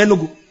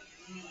Enugu.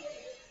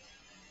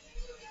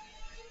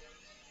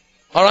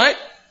 Alright?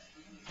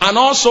 And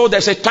also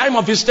there's a time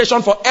of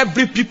visitation for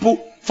every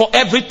people, for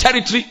every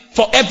territory,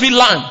 for every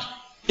land.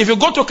 If you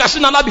go to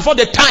Kasinala before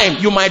the time,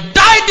 you might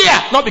die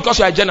there, not because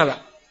you are a general.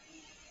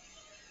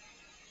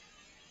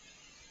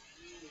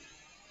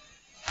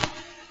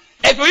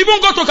 If you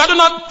even go to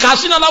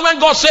Kasinala when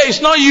God says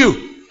it's not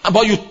you,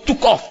 but you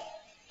took off,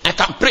 I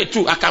can pray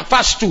too, I can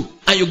fast too,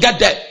 and you get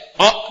there,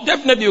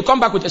 definitely you come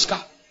back with a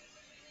scar.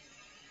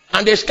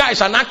 And the scar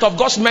is an act of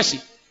God's mercy.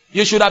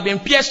 You should have been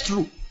pierced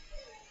through.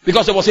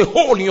 Because there was a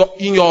hole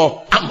in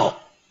your armor.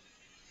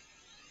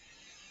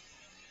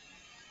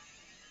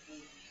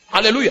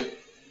 Hallelujah.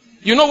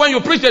 You know when you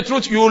preach the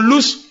truth, you will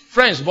lose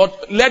friends.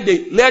 But let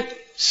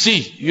see.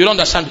 You don't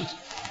understand it.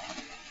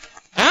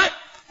 Huh?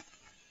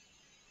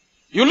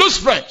 You lose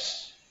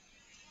friends.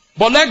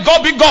 But let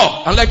God be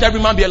God and let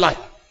every man be a liar.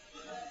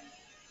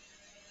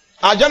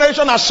 Our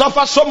generation has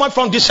suffered so much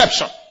from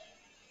deception.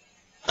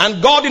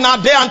 And God in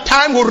our day and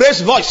time will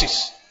raise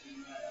voices.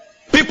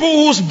 People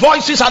whose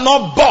voices are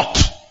not bought.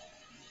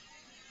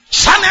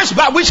 Channels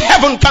by which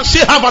heaven can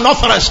still have an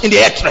utterance in the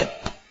earth realm.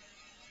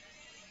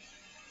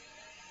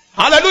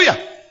 Hallelujah.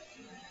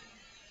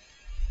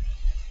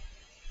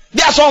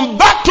 There are some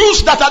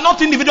battles that are not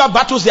individual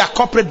battles, they are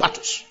corporate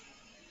battles.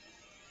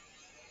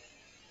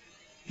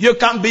 You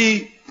can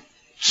be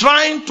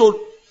trying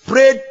to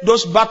pray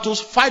those battles,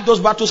 fight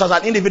those battles as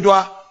an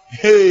individual.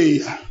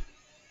 Hey.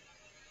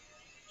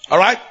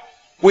 Alright?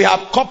 We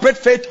have corporate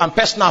faith and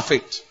personal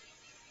faith.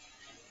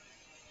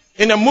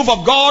 In the move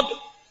of God,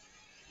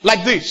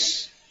 like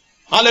this.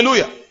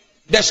 Hallelujah.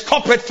 There's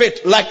corporate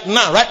faith. Like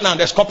now, right now,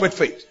 there's corporate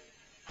faith.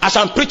 As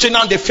I'm preaching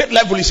now, the faith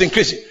level is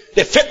increasing.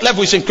 The faith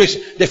level is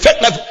increasing. The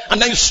faith level.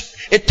 And then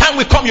a time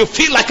will come, you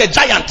feel like a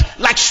giant,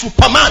 like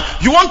Superman.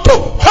 You want to,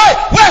 hey,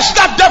 where's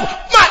that devil?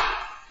 Man!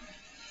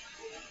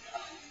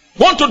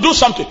 Want to do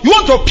something. You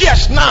want to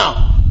pierce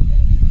now.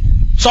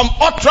 Some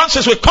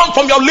utterances will come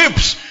from your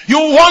lips. You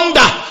wonder,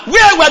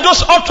 where were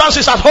those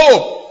utterances at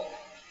home?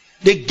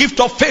 The gift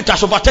of faith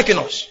has overtaken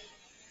us.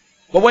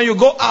 But when you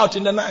go out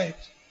in the night,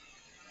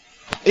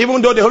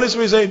 even though the Holy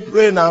Spirit says,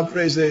 pray now,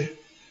 praise there.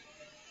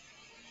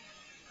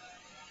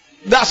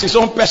 That's his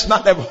own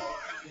personal level.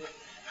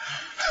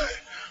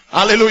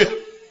 Hallelujah.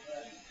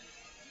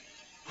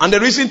 And the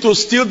reason to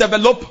still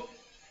develop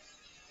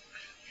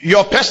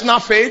your personal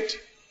faith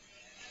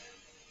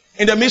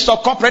in the midst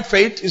of corporate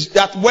faith is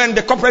that when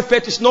the corporate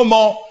faith is no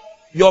more,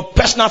 your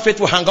personal faith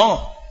will hang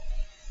on.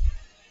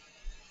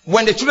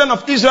 When the children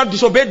of Israel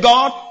disobeyed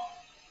God,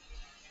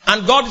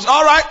 and God is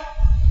alright,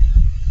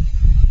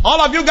 all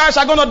of you guys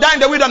are going to die in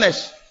the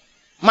wilderness.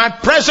 My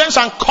presence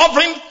and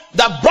covering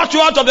that brought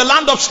you out of the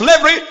land of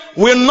slavery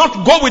will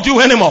not go with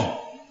you anymore.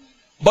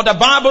 But the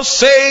Bible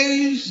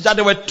says that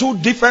there were two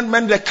different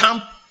men in the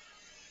camp.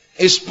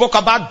 It spoke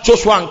about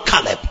Joshua and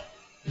Caleb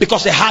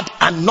because they had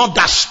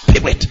another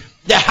spirit.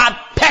 They had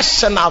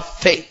personal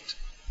faith.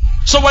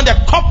 So when the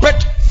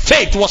corporate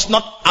faith was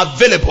not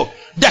available,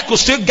 they could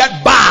still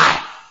get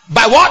by.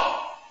 By what?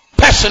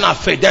 Personal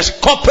faith. There's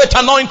corporate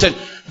anointing.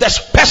 There's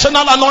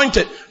personal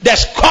anointing.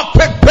 There's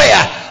corporate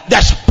prayer.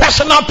 There's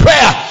personal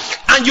prayer.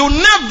 And you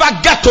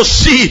never get to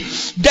see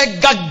the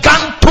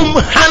gigantum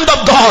hand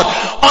of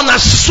God on a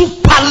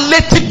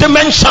superlative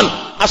dimension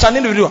as an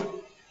individual.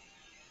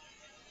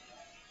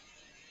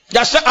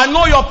 I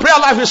know your prayer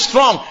life is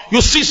strong.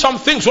 You see some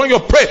things when you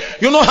pray.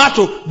 You know how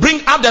to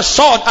bring out the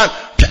sword and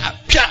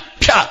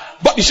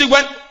But you see,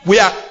 when we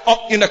are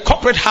up in a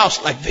corporate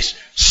house like this,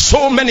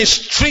 so many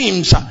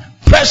streams are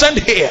present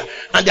here,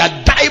 and there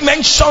are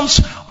dimensions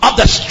of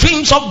the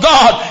streams of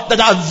God that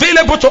are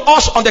available to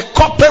us on the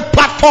corporate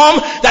platform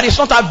that is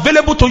not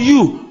available to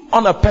you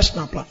on a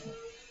personal platform.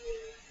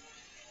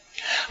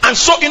 And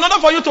so in order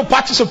for you to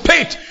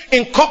participate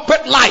in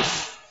corporate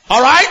life,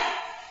 alright,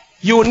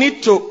 you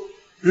need to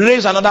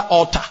raise another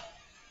altar.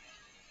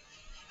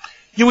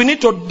 You will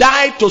need to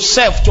die to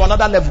self to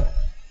another level.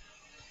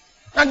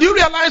 And do you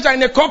realize that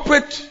in a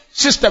corporate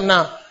system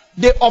now,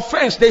 the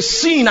offense, the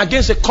sin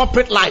against the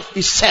corporate life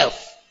is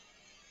self?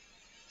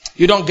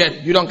 You don't get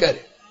it. You don't get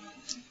it.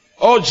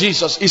 Oh,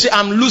 Jesus. You see,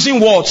 I'm losing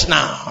words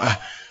now.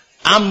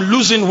 I'm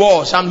losing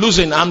words. I'm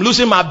losing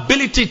my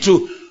ability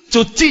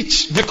to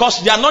teach,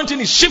 because the anointing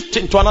is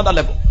shifting to another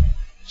level.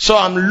 So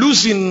I'm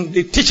losing,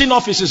 the teaching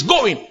office is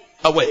going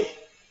away.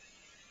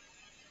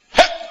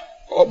 Help.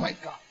 Oh my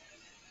God.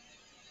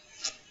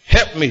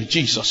 Help me,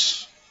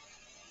 Jesus.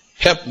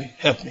 Help me,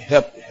 help me,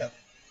 help me, help me.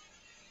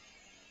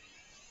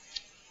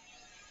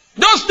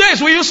 Those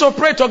days we used to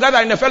pray together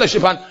in a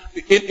fellowship, and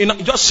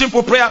in just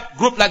simple prayer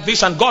group like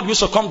this, and God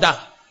used to come down.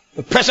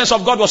 The presence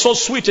of God was so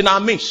sweet in our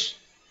midst.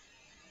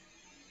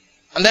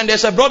 And then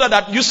there's a brother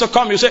that used to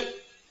come, you say,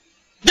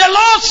 the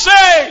Lord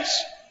says,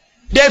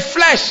 the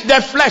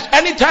flesh,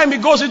 anytime he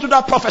goes into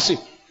that prophecy,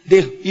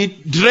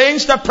 it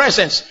drains the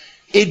presence.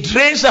 It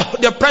drains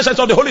the presence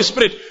of the Holy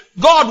Spirit.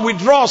 God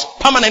withdraws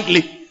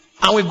permanently,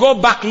 and we go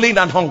back lean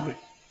and hungry.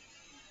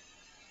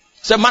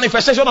 It's a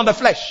manifestation of the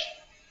flesh.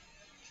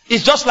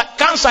 It's just like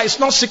cancer is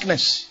not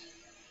sickness,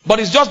 but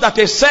it's just that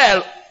a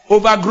cell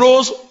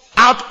overgrows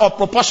out of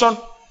proportion.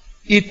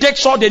 It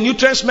takes all the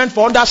nutrients meant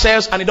for other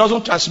cells and it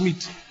doesn't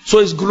transmit. So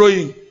it's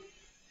growing. Do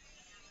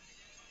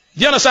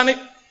you understand it?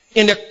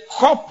 In the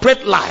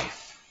corporate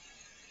life,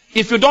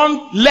 if you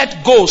don't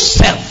let go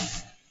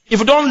self, if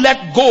you don't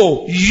let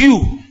go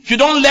you, if you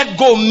don't let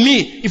go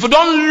me, if you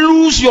don't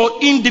lose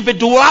your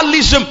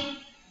individualism,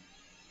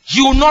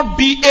 you will not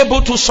be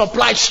able to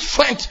supply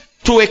strength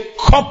to a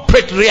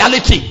corporate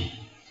reality.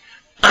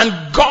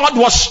 And God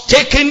was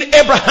taking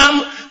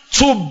Abraham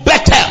to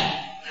Bethel.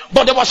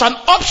 But there was an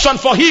option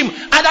for him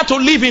either to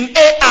live in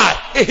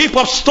Ai, a heap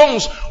of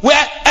stones,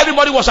 where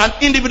everybody was an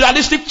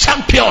individualistic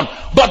champion.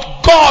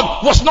 But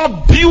God was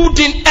not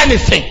building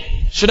anything.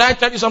 Should I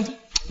tell you something?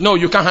 No,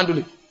 you can't handle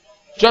it.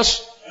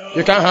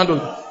 You can't handle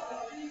it.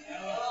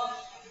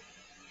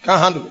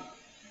 Can't handle it.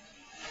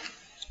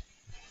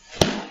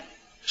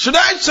 Should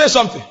I say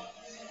something?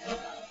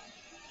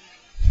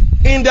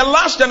 In the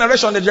last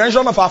generation, the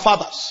generation of our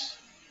fathers,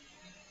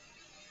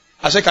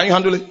 I say, can you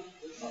handle it?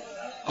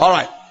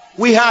 Alright.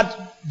 We had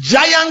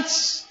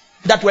giants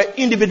that were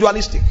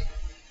individualistic.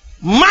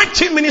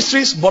 Mighty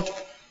ministries, but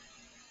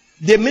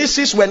the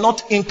ministries were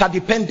not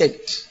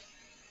interdependent.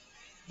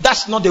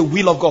 That's not the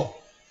will of God.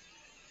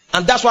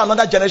 And that's why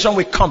another generation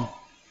will come.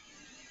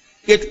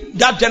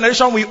 That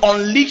generation will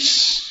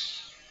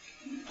unleash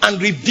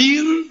and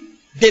reveal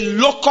the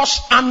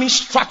locust army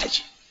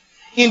strategy.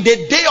 In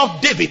the day of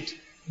David,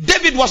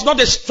 David was not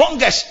the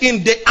strongest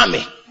in the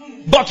army,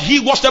 but he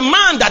was the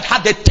man that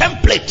had the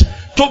template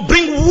to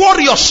bring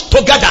warriors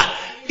together.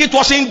 It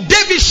was in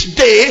David's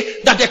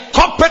day that the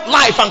corporate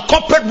life and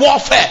corporate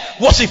warfare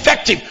was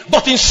effective.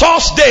 But in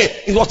Saul's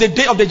day, it was the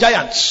day of the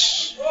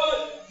giants.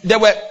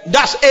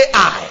 That's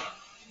Ai.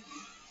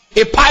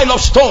 A pile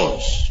of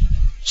stones.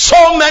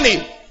 So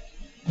many,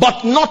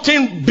 but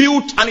nothing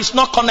built and it's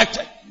not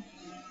connected.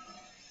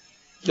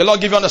 The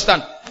Lord give you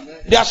understand.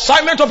 The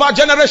assignment of our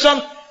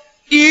generation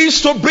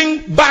is to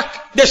bring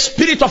back the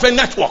spirit of a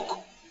network.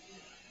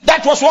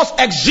 That was what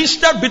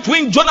existed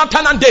between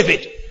Jonathan and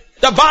David.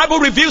 The Bible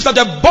reveals that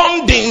the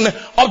bonding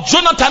of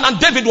Jonathan and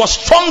David was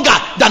stronger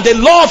than the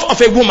love of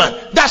a woman.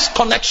 That's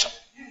connection.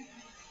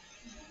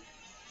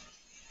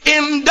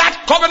 In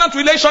that covenant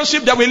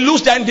relationship, they will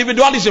lose their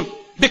individualism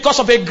because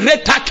of a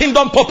greater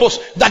kingdom purpose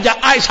that their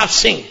eyes have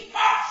seen.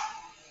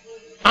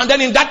 And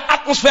then in that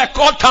atmosphere,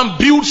 God can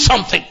build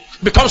something.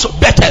 Becomes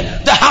better.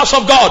 The house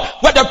of God,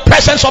 where the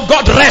presence of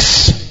God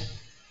rests.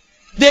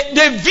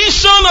 The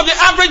vision of the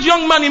average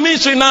young man in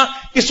ministry now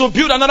is to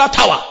build another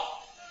tower.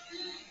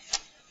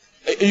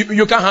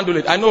 You can't handle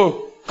it. I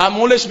know. I'm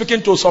only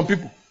speaking to some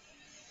people.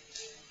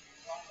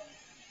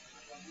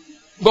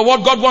 But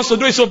what God wants to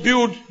do is to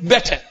build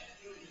better.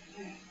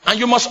 And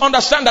you must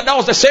understand that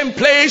was the same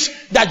place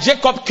that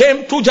Jacob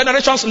came 2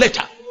 generations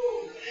later.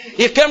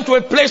 He came to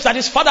a place that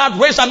his father had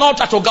raised an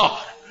altar to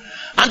God.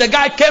 And the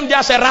guy came there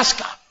as a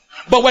rascal.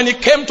 But when he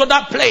came to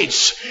that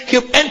place, he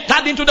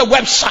entered into the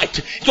website.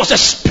 It was a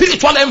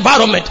spiritual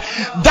environment.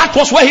 That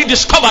was where he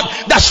discovered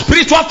that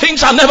spiritual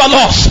things are never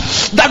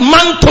lost. That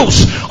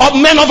mantles of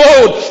men of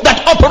old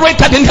that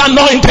operated in the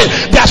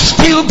anointing, they are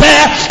still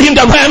there in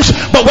the realms.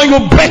 But when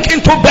you break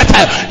into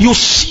better, you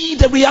see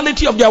the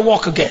reality of their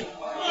walk again.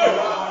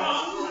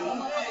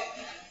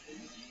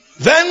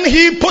 Then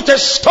he put a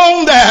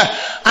stone there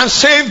and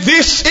said,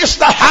 this is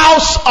the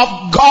house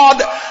of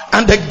God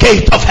and the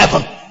gate of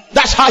heaven.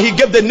 That's how he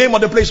gave the name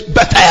of the place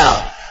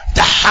Bethel.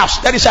 The house.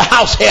 There is a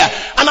house here.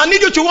 And I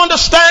need you to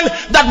understand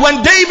that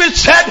when David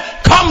said,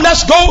 come,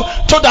 let's go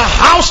to the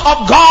house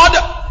of God,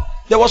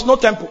 there was no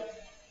temple.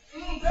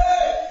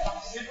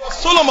 It was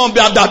Solomon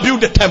that built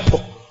the temple.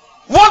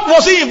 What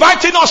was he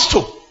inviting us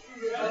to?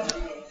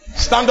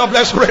 Stand up,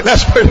 let's pray.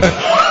 Let's pray.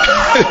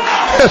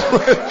 Let's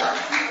pray.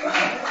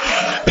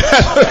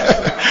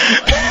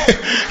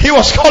 He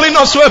was calling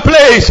us to a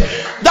place.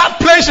 That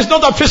place is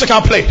not a physical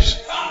place.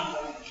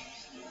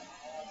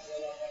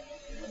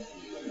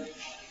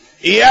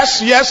 Yes.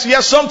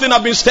 Something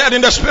has been stirred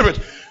in the spirit.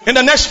 In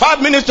the next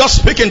 5 minutes,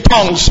 just speak in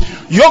tongues.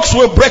 Yokes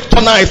will break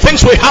tonight. Things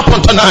will happen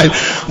tonight.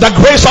 The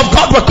grace of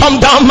God will come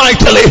down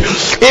mightily.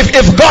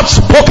 If God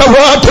spoke a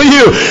word to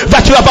you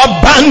that you have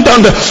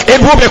abandoned,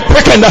 it will be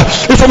quickened.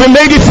 It will be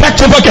made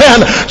effective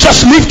again.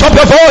 Just lift up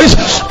your voice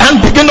and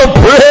begin to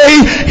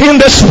pray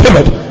in the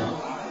spirit.